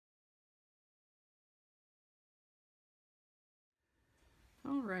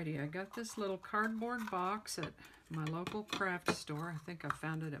Alrighty, I got this little cardboard box at my local craft store. I think I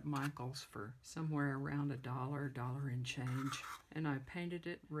found it at Michael's for somewhere around $1 and change. And I painted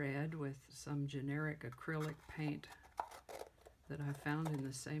it red with some generic acrylic paint that I found in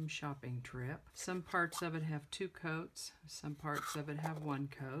the same shopping trip. Some parts of it have 2 coats, some parts of it have 1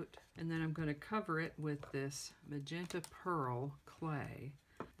 coat. And then I'm going to cover it with this Magenta Pearl clay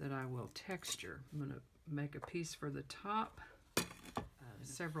that I will texture. I'm going to make a piece for the top,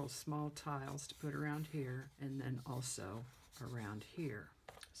 several small tiles to put around here, and then also around here.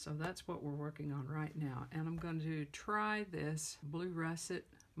 So that's what we're working on right now. And I'm going to try this blue russet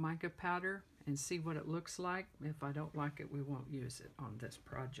mica powder and see what it looks like. If I don't like it, we won't use it on this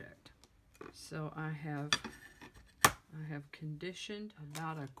project. So I have conditioned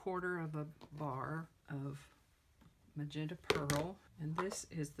about 1/4 of a bar of Magenta Pearl, and this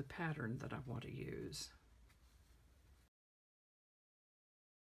is the pattern that I want to use.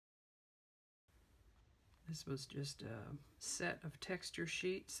 This was just a set of texture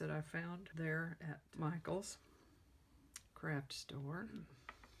sheets that I found there at Michael's craft store.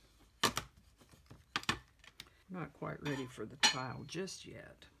 Not quite ready for the tile just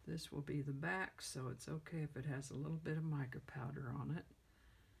yet. This will be the back, so it's okay if it has a little bit of mica powder on it.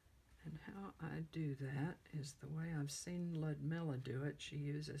 And how I do that is the way I've seen Ludmilla do it. She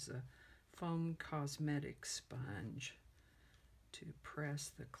uses a foam cosmetic sponge to press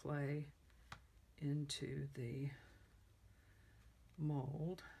the clay into the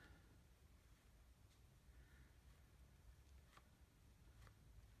mold.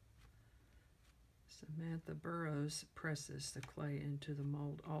 Samantha Burroughs presses the clay into the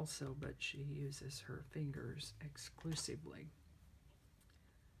mold also, but she uses her fingers exclusively.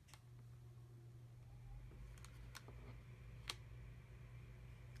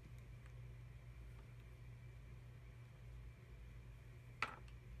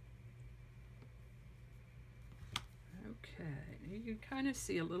 Okay, you can kind of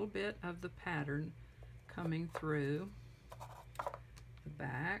see a little bit of the pattern coming through the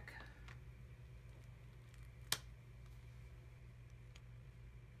back.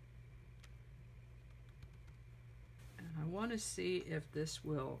 And I want to see if this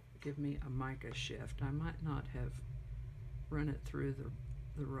will give me a mica shift. I might not have run it through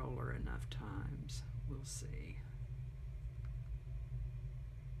the roller enough times. We'll see.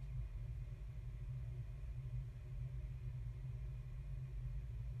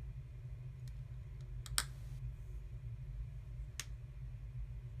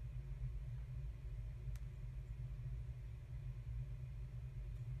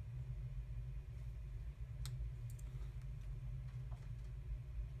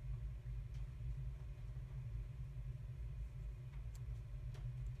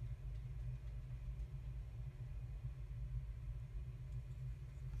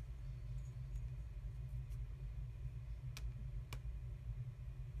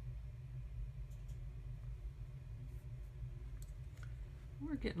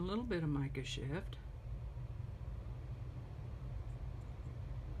 We're getting a little bit of mica shift.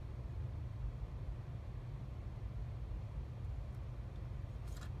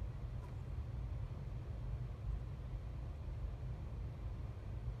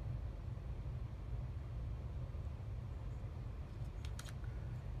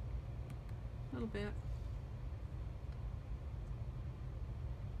 A little bit.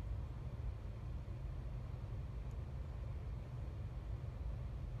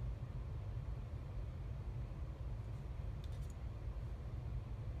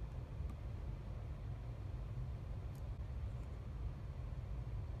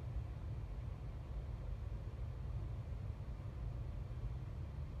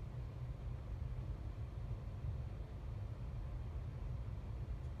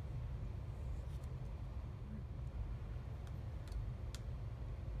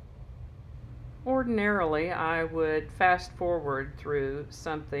 Ordinarily, I would fast forward through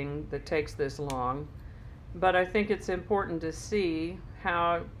something that takes this long, but I think it's important to see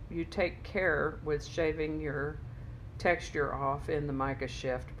how you take care with shaving your texture off in the mica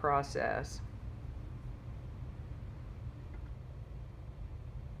shift process.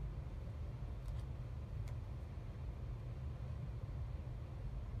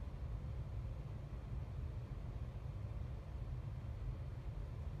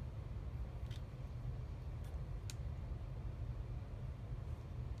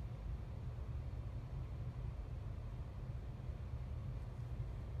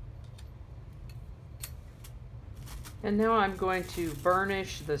 And now I'm going to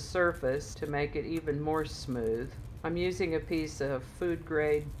burnish the surface to make it even more smooth. I'm using a piece of food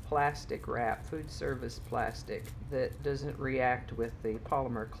grade plastic wrap, food service plastic, that doesn't react with the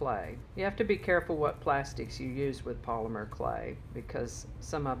polymer clay. You have to be careful what plastics you use with polymer clay because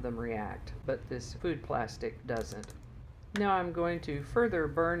some of them react, but this food plastic doesn't. Now I'm going to further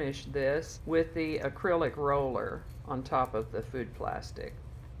burnish this with the acrylic roller on top of the food plastic.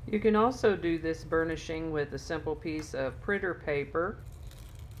 You can also do this burnishing with a simple piece of printer paper.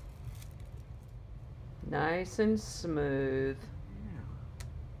 Nice and smooth.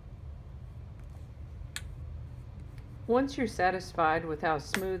 Once you're satisfied with how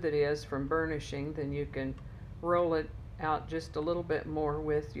smooth it is from burnishing, then you can roll it out just a little bit more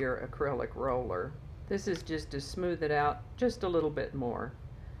with your acrylic roller. This is just to smooth it out just a little bit more.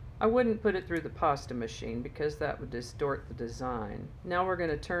 I wouldn't put it through the pasta machine because that would distort the design. Now we're going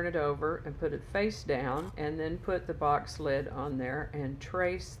to turn it over and put it face down and then put the box lid on there and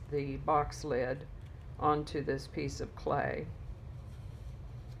trace the box lid onto this piece of clay.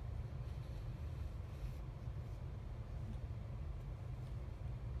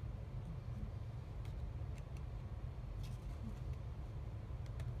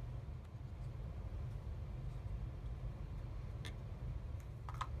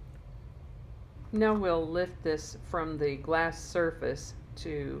 Now we'll lift this from the glass surface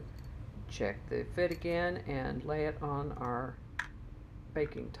to check the fit again and lay it on our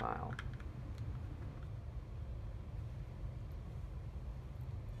baking tile.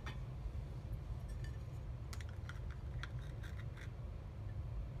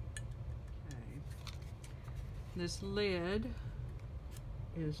 This lid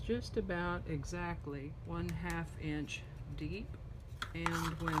is just about exactly 1/2 inch deep,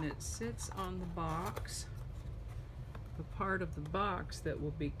 and when it sits on the box, the part of the box that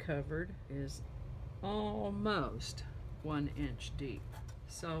will be covered is almost 1 inch deep.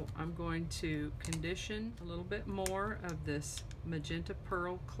 So I'm going to condition a little bit more of this Magenta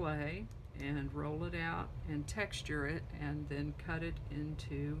Pearl clay and roll it out and texture it and then cut it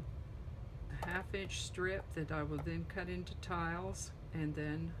into a 1/2 inch strip that I will then cut into tiles, and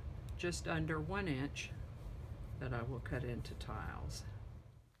then just under 1 inch that I will cut into tiles.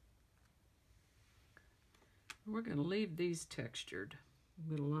 We're going to leave these textured.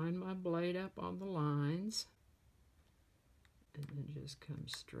 I'm going to line my blade up on the lines and then just come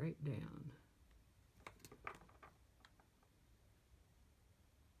straight down.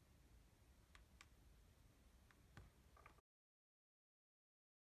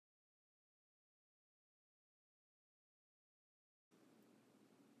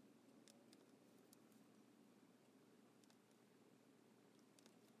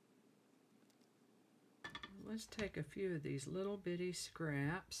 Let's take a few of these little bitty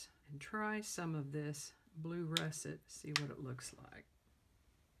scraps and try some of this blue russet, see what it looks like.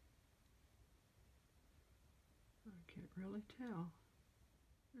 I can't really tell.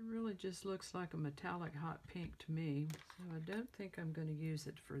 It really just looks like a metallic hot pink to me, so I don't think I'm going to use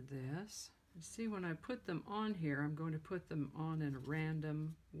it for this. And see, when I put them on here, I'm going to put them on in a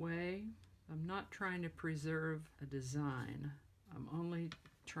random way. I'm not trying to preserve a design. I'm only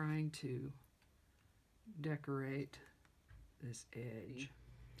trying to decorate this edge.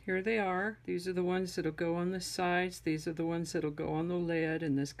 Here they are. These are the ones that'll go on the sides. These are the ones that'll go on the lid,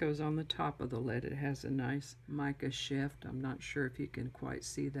 and this goes on the top of the lid. It has a nice mica shift. I'm not sure if you can quite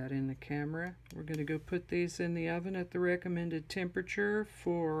see that in the camera. We're going to go put these in the oven at the recommended temperature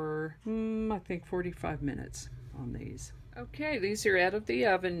for, I think 45 minutes on these. Okay, these are out of the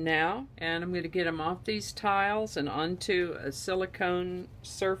oven now, and I'm going to get them off these tiles and onto a silicone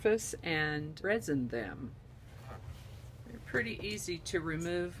surface and resin them. They're pretty easy to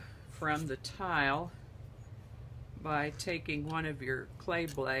remove from the tile by taking one of your clay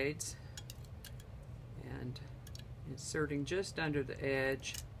blades and inserting just under the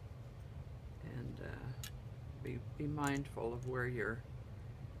edge, and be mindful of where your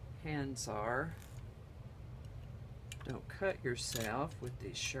hands are. Don't cut yourself with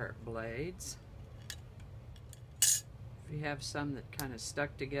these sharp blades. If you have some that kind of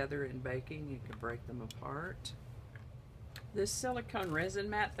stuck together in baking, you can break them apart. This silicone resin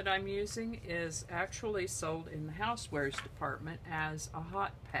mat that I'm using is actually sold in the housewares department as a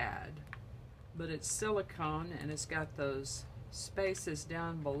hot pad, but it's silicone and it's got those spaces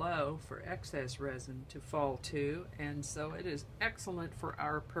down below for excess resin to fall to, and so it is excellent for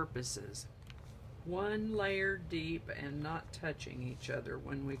our purposes. One layer deep and not touching each other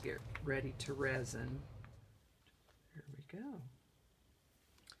when we get ready to resin. There we go.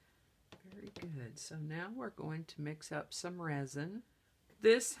 Very good. So now we're going to mix up some resin.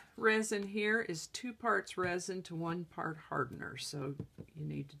 This resin here is 2 parts resin to 1 part hardener, so you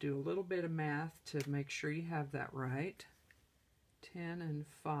need to do a little bit of math to make sure you have that right. 10 and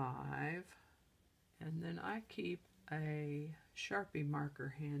 5. And then I keep a Sharpie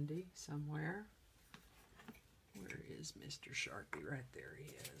marker handy somewhere. Where is Mr. Sharpie? Right there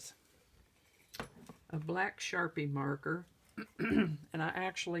he is. A black Sharpie marker, and I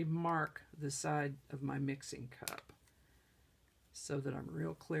actually mark the side of my mixing cup so that I'm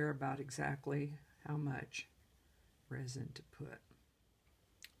real clear about exactly how much resin to put.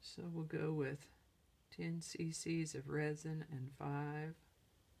 So we'll go with 10 cc's of resin and 5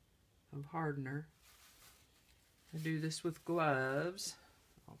 of hardener. I do this with gloves.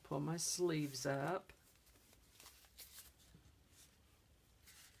 I'll pull my sleeves up.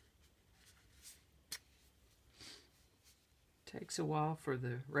 Takes a while for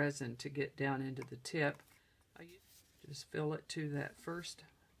the resin to get down into the tip. I just fill it to that first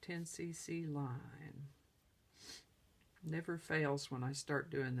 10 cc line. Never fails when I start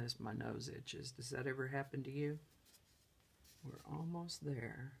doing this, my nose itches. Does that ever happen to you? We're almost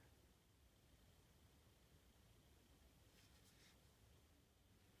there.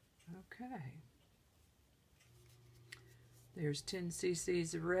 Okay. There's 10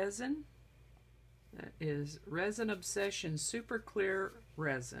 cc's of resin. That is Resin Obsession Super Clear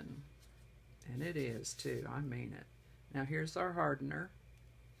Resin. And it is too, I mean it. Now here's our hardener.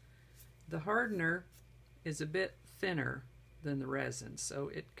 The hardener is a bit thinner than the resin, so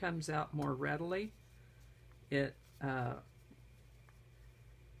it comes out more readily. It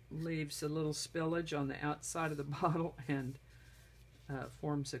leaves a little spillage on the outside of the bottle and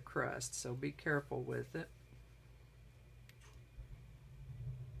forms a crust, so be careful with it.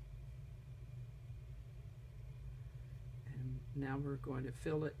 Now we're going to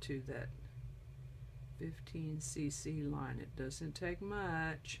fill it to that 15 cc line. It doesn't take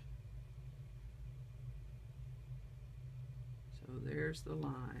much. So there's the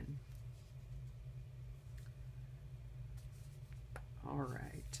line. All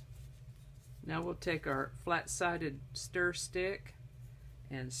right. Now we'll take our flat-sided stir stick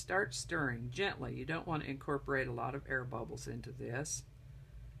and start stirring gently. You don't want to incorporate a lot of air bubbles into this.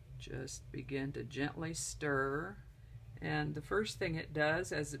 Just begin to gently stir. And the first thing it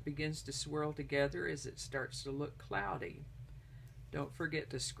does as it begins to swirl together is it starts to look cloudy. Don't forget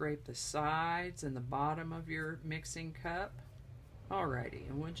to scrape the sides and the bottom of your mixing cup. Alrighty,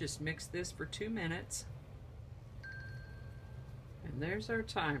 and we'll just mix this for 2 minutes. And there's our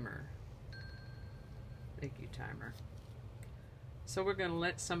timer. Thank you, timer. So we're going to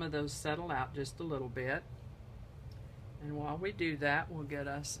let some of those settle out just a little bit. And while we do that, we'll get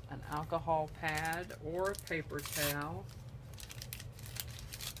us an alcohol pad or a paper towel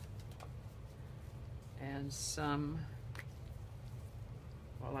and some,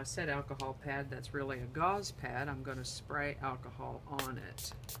 well, I said alcohol pad, that's really a gauze pad. I'm going to spray alcohol on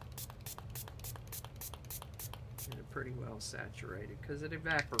it. Get it pretty well saturated because it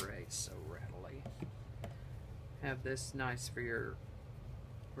evaporates so readily. Have this nice for your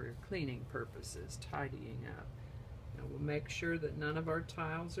cleaning purposes, tidying up. Now we'll make sure that none of our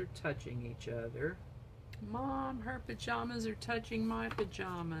tiles are touching each other. Mom, her pajamas are touching my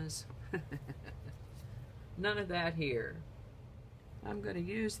pajamas. None of that here. I'm going to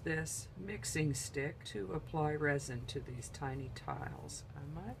use this mixing stick to apply resin to these tiny tiles. I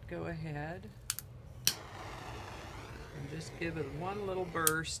might go ahead and just give it one little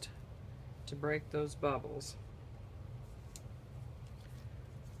burst to break those bubbles.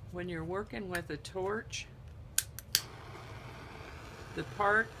 When you're working with a torch, the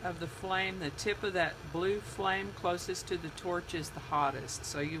part of the flame, the tip of that blue flame closest to the torch is the hottest,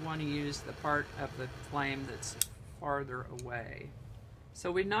 so you want to use the part of the flame that's farther away.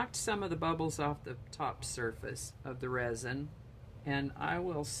 So we knocked some of the bubbles off the top surface of the resin, and I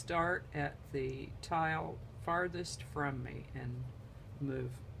will start at the tile farthest from me and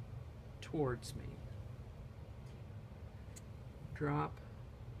move towards me.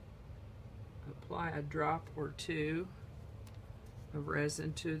 Apply a drop or two of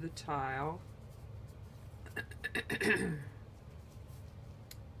resin to the tile,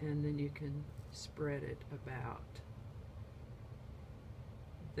 and then you can spread it about.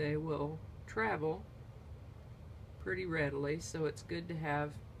 They will travel pretty readily, so it's good to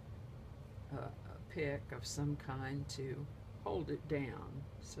have a pick of some kind to hold it down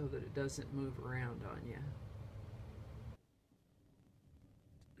so that it doesn't move around on you.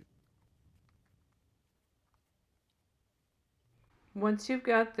 Once you've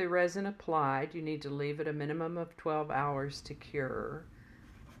got the resin applied, you need to leave it a minimum of 12 hours to cure.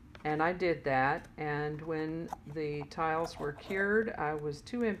 And I did that, and when the tiles were cured, I was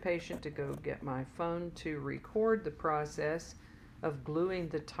too impatient to go get my phone to record the process of gluing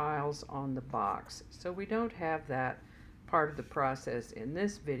the tiles on the box. So we don't have that part of the process in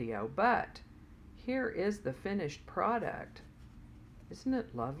this video, but here is the finished product. Isn't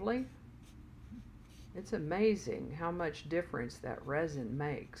it lovely? It's amazing how much difference that resin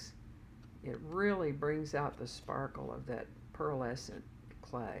makes. It really brings out the sparkle of that pearlescent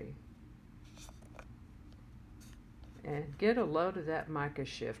clay. And get a load of that mica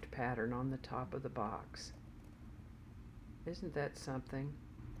shift pattern on the top of the box. Isn't that something?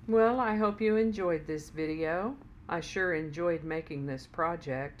 Well, I hope you enjoyed this video. I sure enjoyed making this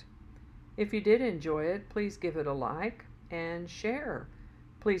project. If you did enjoy it, please give it a like and share.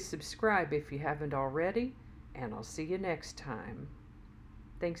 Please subscribe if you haven't already, and I'll see you next time.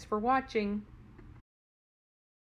 Thanks for watching.